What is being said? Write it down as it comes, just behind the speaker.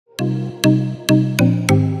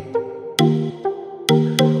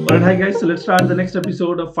Alright, hi guys. So let's start the next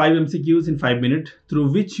episode of 5 MCQs in 5 minutes,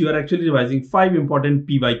 through which you are actually revising 5 important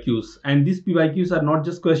PYQs. And these PYQs are not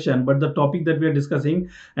just question, but the topic that we are discussing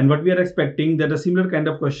and what we are expecting that a similar kind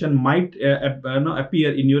of question might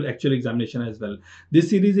appear in your actual examination as well.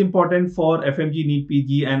 This series is important for FMGE, NEET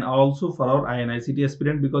PG, and also for our INI-CET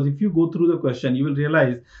aspirant, because if you go through the question, you will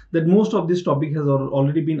realize that most of this topic has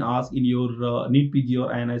already been asked in your NEET PG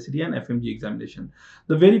or INI-CET and FMGE examination.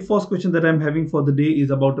 The very first question that I'm having for the day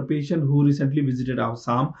is about a patient who recently visited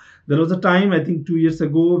Assam. There was a time, I think 2 years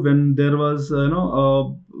ago, when there was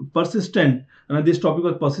persistent, this topic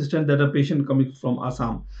was persistent, that a patient coming from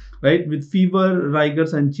Assam, right, with fever,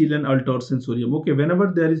 rigors and chill and altered sensorium. Okay,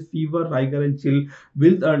 whenever there is fever, rigor and chill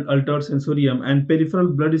with altered sensorium, and peripheral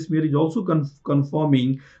blood smear is also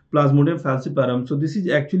confirming Plasmodium falciparum, so this is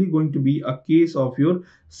actually going to be a case of your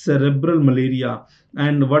cerebral malaria.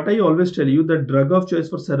 And what I always tell you, the drug of choice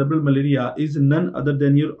for cerebral malaria is none other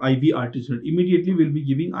than your IV artesunate. Immediately we'll be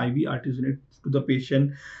giving IV artesunate to the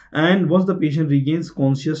patient, and once the patient regains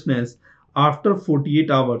consciousness, after 48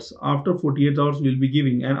 hours we'll be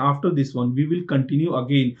giving, and after this one we will continue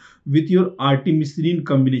again with your artemisinin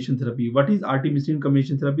combination therapy. What is artemisinin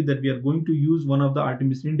combination therapy? That we are going to use one of the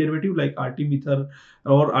artemisinin derivative like artemether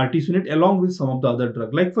or artesunate along with some of the other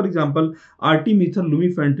drug, like for example artemether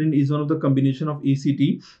lumefantrine is one of the combination of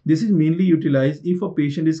ACT. This is mainly utilized if a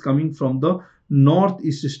patient is coming from the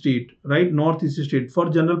northeast state, right? Northeast state. For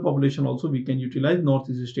general population also we can utilize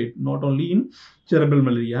northeast state, not only in cerebral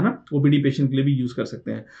malaria, है ना, OPD patient के लिए भी use कर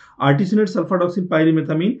सकते हैं. Artesunate sulfadoxine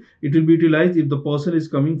pyrimethamine, it will be utilized if the person is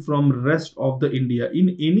coming from rest of the India.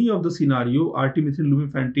 In any of the scenario, artemether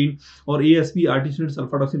lumefantrine or ASP, artesunate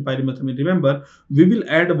sulfadoxine pyrimethamine. Remember, we will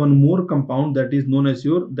add one more compound that is known as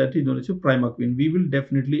your primaquine. We will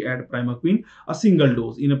definitely add primaquine, a single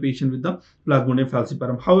dose in a patient with the Plasmodium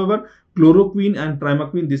falciparum. However, chloroquine and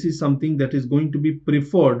primaquine, this is something that is going to be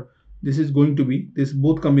preferred. This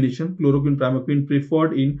both combination, chloroquine, primaquine,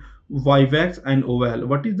 preferred in Vivax and OVAL.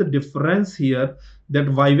 What is the difference here? That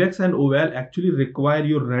Vivax and OVAL actually require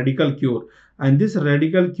your radical cure, and this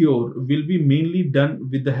radical cure will be mainly done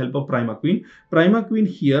with the help of primaquine. Primaquine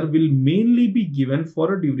here will mainly be given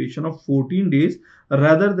for a duration of 14 days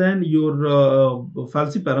rather than your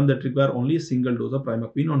falciparum that require only a single dose of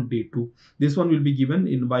primaquine on day 2. This one will be given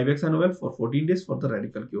in Vivax and OVAL for 14 days for the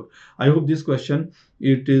radical cure. I hope this question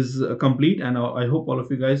it is complete, and I hope all of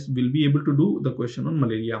you guys will be able to do the question on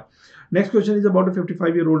malaria. Next question is about a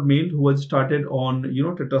 55-year-old male who was started on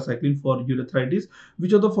tetracycline for urethritis.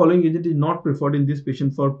 Which of the following agent is not preferred in this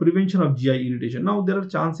patient for prevention of GI irritation? Now there are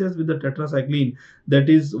chances with the tetracycline, that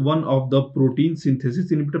is one of the protein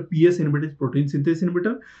synthesis inhibitor. PS inhibitor is protein synthesis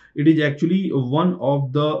inhibitor. It is actually one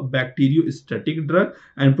of the bacteriostatic drug,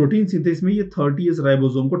 and protein synthesis में ये 30S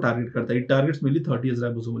ribosome को target करता है. It targets mainly 30S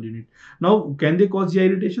ribosomal unit. Now can they cause GI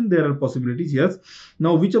irritation? There are possibilities, yes.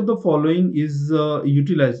 Now which of the following is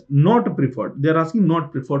utilized? Not preferred. They are asking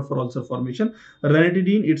not preferred for ulcer formation.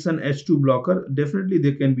 Ranitidine, it's an H2 blocker. Definitely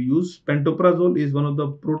they can be used. Pantoprazole is one of the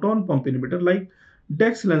proton pump inhibitor, like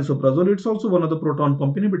dexlansoprazole. It's also one of the proton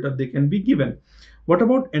pump inhibitor. They can be given. What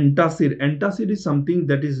about antacid? Antacid is something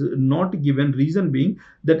that is not given. Reason being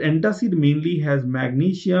that antacid mainly has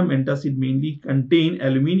magnesium. Antacid mainly contain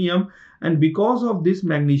aluminium, and because of this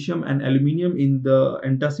magnesium and aluminium in the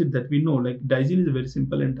antacid that we know, like diazine is a very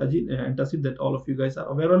simple antacid that all of you guys are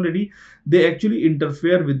aware already. They actually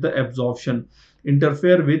interfere with the absorption,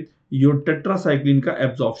 interfere with your tetracycline ka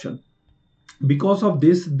absorption. Because of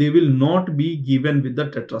this, they will not be given with the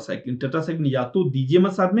tetracycline. Tetracycline या तो दीजिए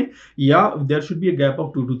मत साथ में, या there should be a gap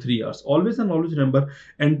of 2 to 3 hours. Always and always remember,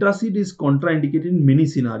 antacid is contraindicated in many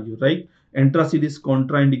scenarios, right? Antacid is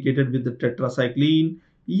contraindicated with the tetracycline.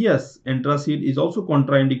 Yes, antacid is also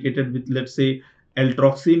contraindicated with, let's say,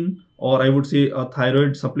 L-troxin, or I would say a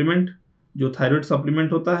thyroid supplement. जो thyroid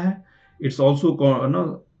supplement होता है, it's also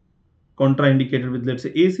contraindicated with, let's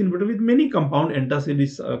say, ACE inhibitor. With many compound, antacid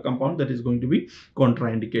is a compound that is going to be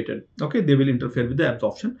contraindicated. Okay, they will interfere with the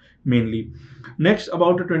absorption mainly. Next,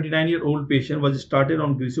 about a 29-year-old patient was started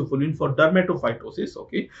on grisofulvin for dermatophytosis.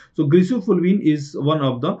 Okay, so grisofulvin is one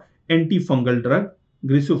of the antifungal drug.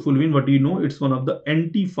 Grisofulvin, what do you know? It's one of the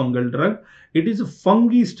antifungal drug. It is a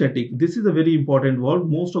fungistatic. This is a very important word.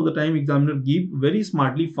 Most of the time examiner give very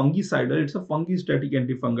smartly fungicidal. It's a fungistatic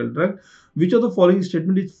antifungal drug. Which of the following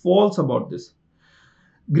statement is false about this?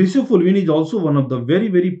 Grisofulvin is also one of the very,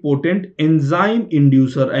 very potent enzyme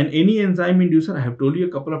inducer, and any enzyme inducer, I have told you a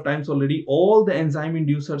couple of times already, all the enzyme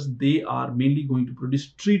inducers, they are mainly going to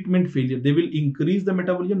produce treatment failure. They will increase the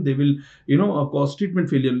metabolism, they will, cause treatment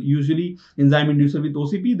failure. Usually enzyme inducer with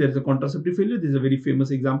OCP, there is a contraceptive failure. This is a very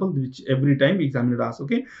famous example which every time examiner asks.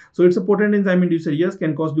 Okay, so it's a potent enzyme inducer, yes.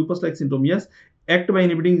 Can cause lupus-like syndrome, yes. Act by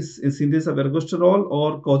inhibiting synthesis of ergosterol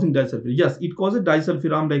or causing disulfide, yes. It causes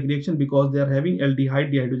disulfiram-like reaction because they are having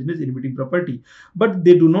aldehyde dehydrogenase inhibiting property, but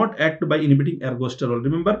they do not act by inhibiting ergosterol.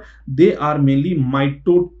 Remember, they are mainly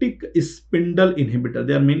mitotic spindle inhibitor.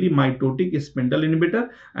 They are mainly mitotic spindle inhibitor,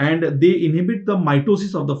 and they inhibit the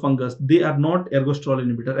mitosis of the fungus. They are not ergosterol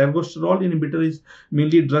inhibitor. Ergosterol inhibitor is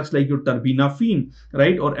mainly drugs like your terbinafine,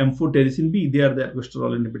 right, or amphotericin B. They are the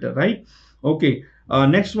ergosterol inhibitor, right? Okay.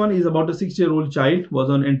 Next one is about a 6-year-old child was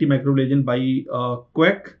on antimicrobial agent by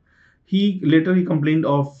quack. He complained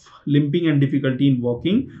of limping and difficulty in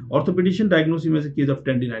walking. Orthopedician diagnosed him as a case of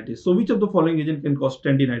tendinitis. So which of the following agent can cause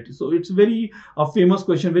tendinitis? So it's very famous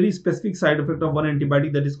question, very specific side effect of one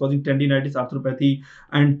antibiotic that is causing tendinitis, arthropathy,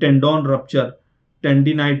 and tendon rupture.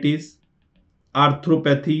 Tendinitis,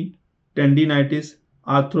 arthropathy, tendinitis,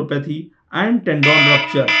 arthropathy, and tendon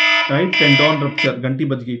rupture, right? Tendon rupture, ganti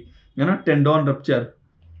baj gayi, tendon rupture.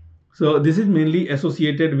 So this is mainly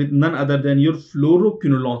associated with none other than your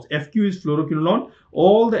fluoroquinolones. FQ is fluoroquinolone.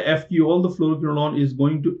 All the fluoroquinolone is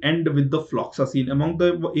going to end with the floxacin. Among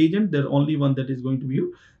the agent, there's only one that is going to be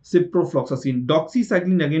ciprofloxacin.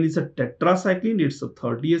 Doxycycline again is a tetracycline. It's a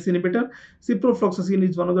 30S inhibitor. Ciprofloxacin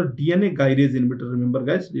is one of the DNA gyrase inhibitor. Remember,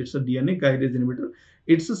 guys, it's a DNA gyrase inhibitor.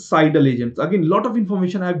 It's a cidal agent. Again, lot of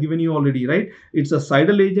information I have given you already, right? It's a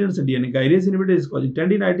cidal agent. It's a DNA gyrase inhibitor. It's causing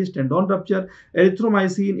tendinitis, tendon rupture.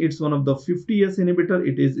 Erythromycin, it's one of the 50S inhibitor.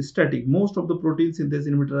 It is static. Most of the protein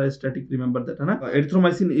synthesis inhibitor are static. Remember that, huh?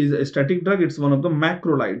 Erythromycin is a static drug. It's one of the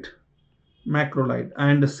macrolide.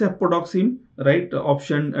 And cefpodoxime, right?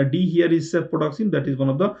 Option D here is cefpodoxime. That is one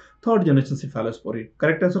of the 3rd generation cephalosporin.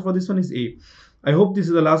 Correct answer for this one is A. I hope this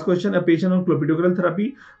is the last question. A patient on clopidogrel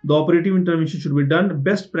therapy, the operative intervention should be done.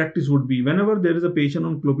 Best practice would be, whenever there is a patient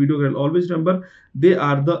on clopidogrel, always remember they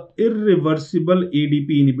are the irreversible ADP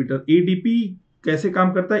inhibitor. ADP कैसे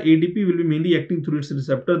काम करता है? ADP will be mainly acting through its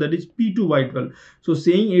receptor, that is P2Y12. So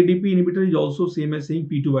saying ADP inhibitor is also same as saying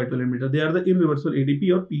P2Y12 inhibitor. They are the irreversible ADP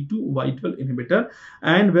or P2Y12 inhibitor.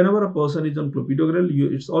 And whenever a person is on clopidogrel,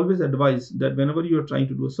 it's always advised that whenever you are trying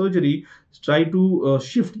to do a surgery, try to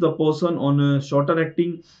shift the person on a shorter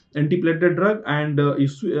acting antiplatelet drug and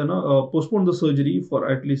postpone the surgery for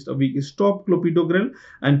at least a week. Stop clopidogrel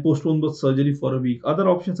and postpone the surgery for a week. Other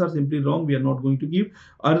options are simply wrong. We are not going to give.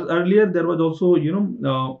 Earlier there was also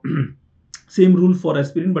same rule for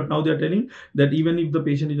aspirin, but now they are telling that even if the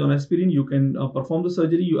patient is on aspirin, you can perform the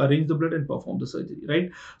surgery. You arrange the blood and perform the surgery, right?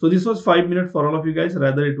 So this was 5 minutes for all of you guys.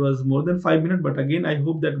 Rather, it was more than 5 minutes, but again, I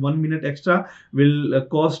hope that 1 minute extra will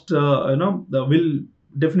cost will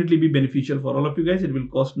definitely be beneficial for all of you guys. It will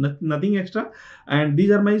cost nothing extra. And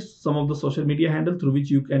these are my some of the social media handle through which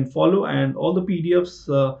you can follow, and all the PDFs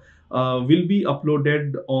will be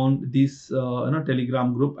uploaded on this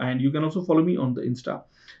Telegram group, and you can also follow me on the Insta,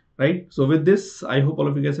 right? So with this, I hope all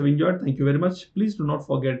of you guys have enjoyed. Thank you very much. Please do not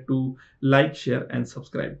forget to like, share, and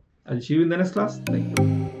subscribe. I'll see you in the next class. Thank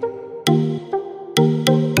you.